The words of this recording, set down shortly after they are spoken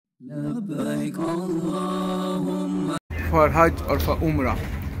for Hajj or for Umrah,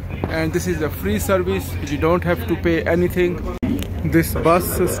 and this is a free service. You don't have to pay anything. This bus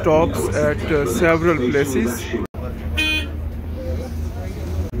stops at several places.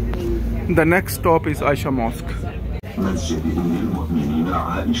 The next stop is Aisha Mosque.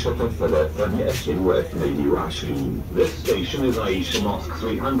 This station is Aisha Mosque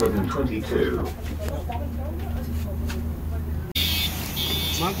 322.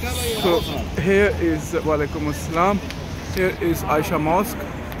 So here is Walaikum Assalam. Here is Aisha Mosque,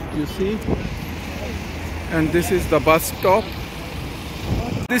 you see, and this is the bus stop.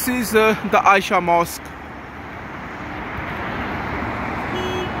 This is the Aisha Mosque.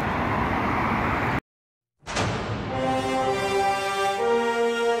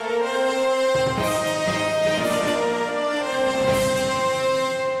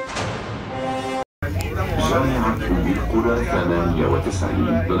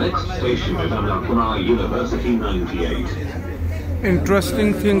 The next station is Al-Mukarramah University 98.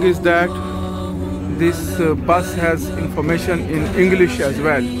 Interesting thing is that this bus has information in English as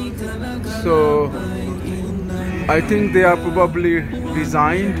well. So I think they are probably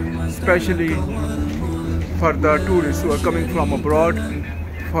designed especially for the tourists who are coming from abroad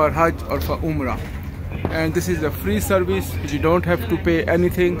for Hajj or for Umrah. And this is a free service. You don't have to pay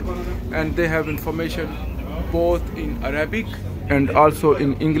anything, and they have information both in Arabic and also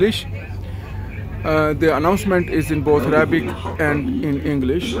in English. The announcement is in both Arabic and in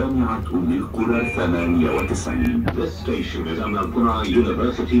English. This station is Al-Mukarramah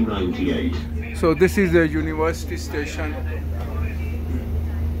University 98. So this is the university station.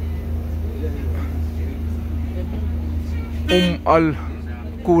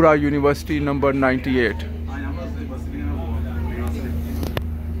 Al-Qura University number 98.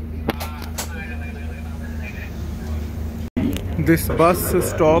 This bus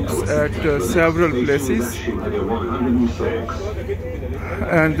stops at several places,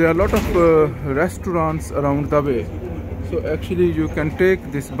 and there are a lot of restaurants around the way. So actually you can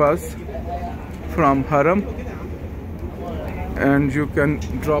take this bus from Haram and you can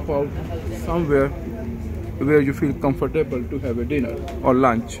drop out somewhere where you feel comfortable to have a dinner or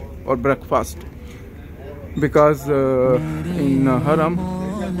lunch or breakfast, because in Haram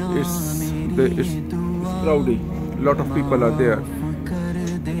it's rowdy. A lot of people are there.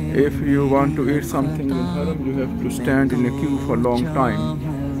 If you want to eat something in Haram, you have to stand in a queue for a long time.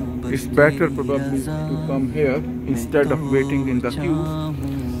 It's better probably to come here instead of waiting in the queue.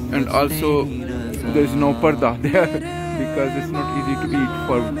 And also there is no parda there because it's not easy to eat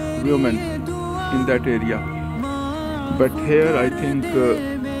for women in that area. But here I think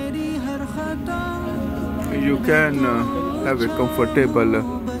you can have a comfortable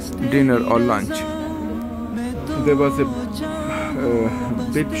dinner or lunch. There was a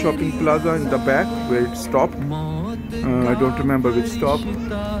big shopping plaza in the back where it stopped. I don't remember which stop,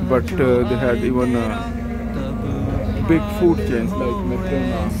 but they had even big food chains like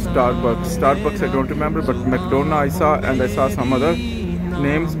McDonald's, Starbucks I don't remember, but McDonald's I saw, and I saw some other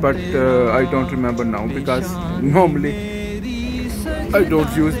names, but I don't remember now because normally I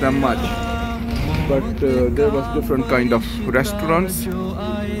don't use them much. But there was different kind of restaurants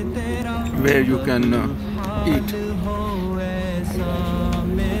where you can eat.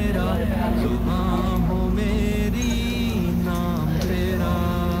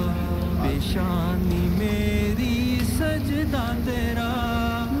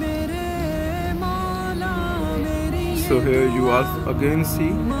 So here you also again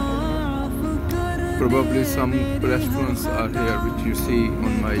see probably some restaurants are here which you see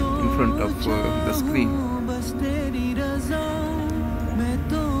on my in front of the screen,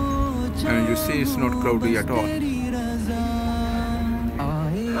 and you see it's not crowded at all.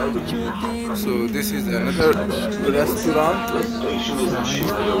 So this is another restaurant.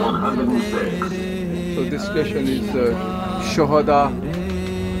 So this station is Shuhada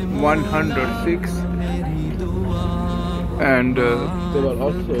 106, and there are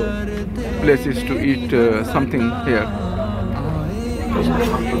also places to eat something here.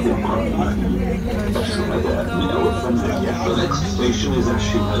 The next station is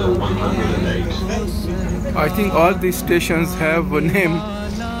Shuhada 108. I think all these stations have a name,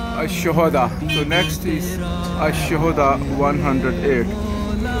 Shuhada. So next is Shuhada 108.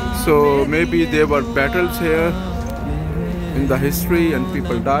 So maybe there were battles here in the history and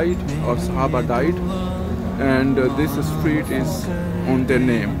people died or Sahaba died, and this street is on their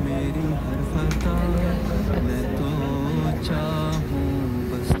name.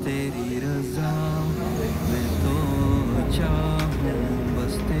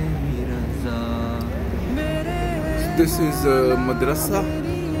 This is Madrasa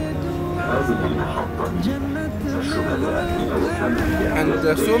And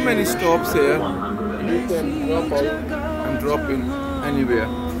there are so many stops here. You can drop out and drop in anywhere.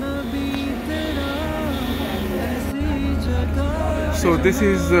 So this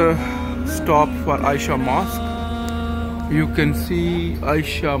is a stop for Aisha Mosque. You can see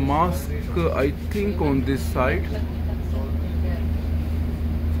Aisha Mosque, I think on this side.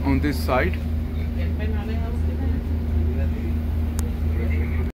 On this side.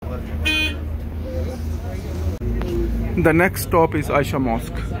 The next stop is Aisha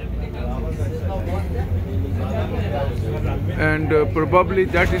Mosque. And probably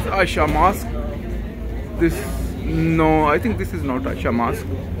that is Aisha Mosque. No, I think this is not Aisha Mosque.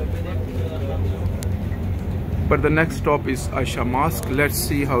 But the next stop is Aisha Mosque. Let's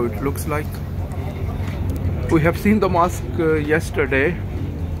see how it looks like. We have seen the mosque yesterday.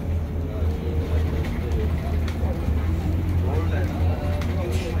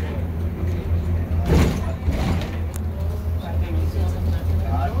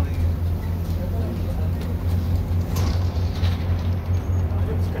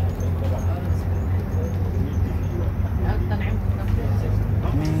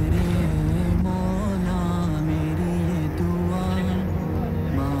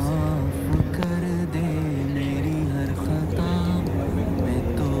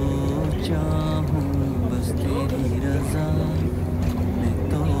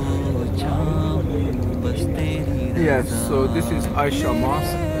 Yes, so this is Aisha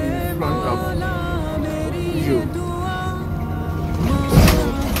Mosque in front of you. So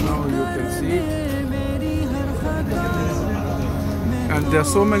now you can see it. And there are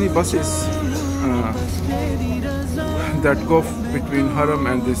so many buses that go between Haram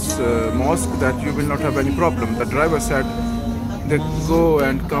and this mosque that you will not have any problem. The driver said they go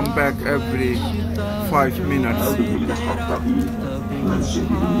and come back every 5 minutes.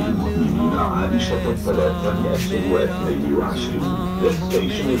 This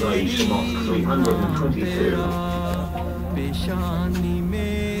station is Aisha Mosque 322.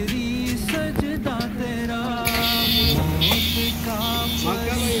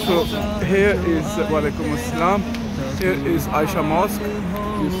 So here is Walaikum Assalam. Here is Aisha Mosque,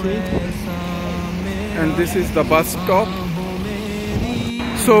 you see, and this is the bus stop.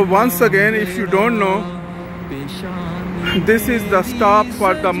 So once again, if you don't know, this is the stop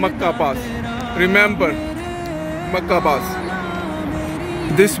for the Makkah Bus. Remember, Makkah Bus.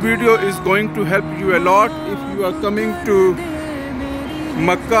 This video is going to help you a lot if you are coming to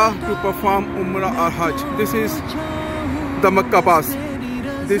Makkah to perform Umrah or Hajj. This is the Makkah Bus.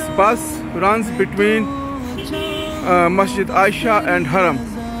 This bus runs between Masjid-e-Aisha and Haram,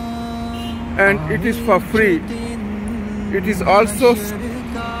 and it is for free. It is also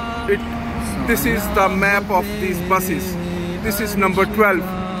this is the map of these buses. This is number 12.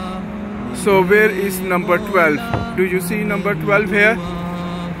 So where is number 12? Do you see number 12 here?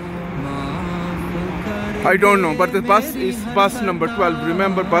 I don't know, but the bus is bus number 12.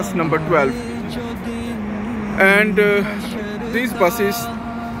 Remember, bus number 12. And these buses,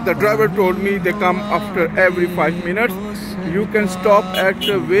 the driver told me they come after every 5 minutes. You can stop at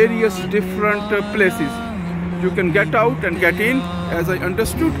various different places. You can get out and get in, as I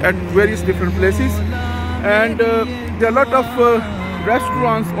understood, at various different places. And there are a lot of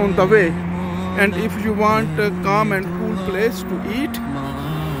restaurants on the way. And if you want a calm and cool place to eat,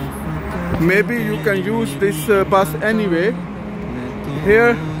 maybe you can use this bus anyway.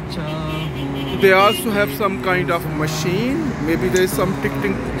 Here they also have some kind of machine. Maybe there is some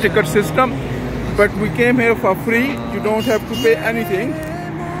ticket system. But we came here for free. You don't have to pay anything.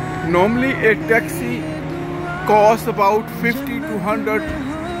 Normally a taxi costs about 50 to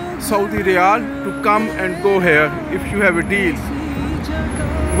 100 Saudi Riyal to come and go here if you have a deal.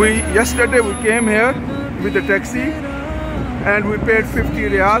 Yesterday we came here with a taxi and we paid 50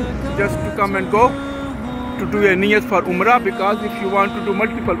 Riyal just to come and go to do a niyat for Umrah, because if you want to do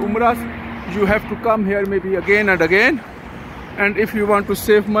multiple Umrahs, you have to come here maybe again and again. And if you want to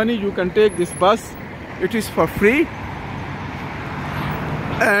save money, you can take this bus. It is for free.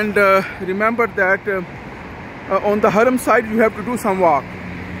 And remember that on the Haram side you have to do some walk,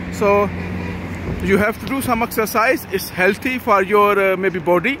 so you have to do some exercise. It's healthy for your maybe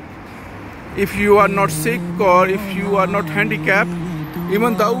body. If you are not sick or if you are not handicapped,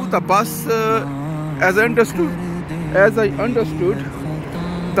 even though the bus, as I understood,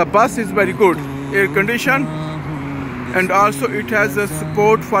 the bus is very good, air conditioned, and also it has a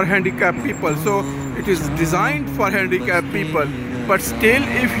support for handicapped people. So it is designed for handicapped people. But still,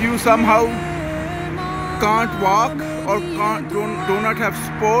 if you somehow can't walk or do not have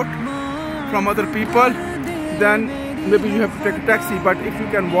support from other people, then maybe you have to take a taxi, but if you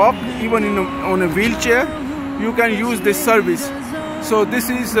can walk even on a wheelchair, you can use this service. So this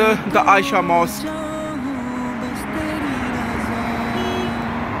is the Aisha Mosque.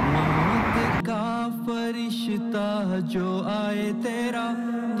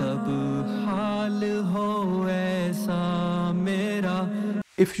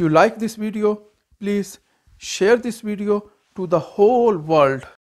 If you like this video, please share this video to the whole world.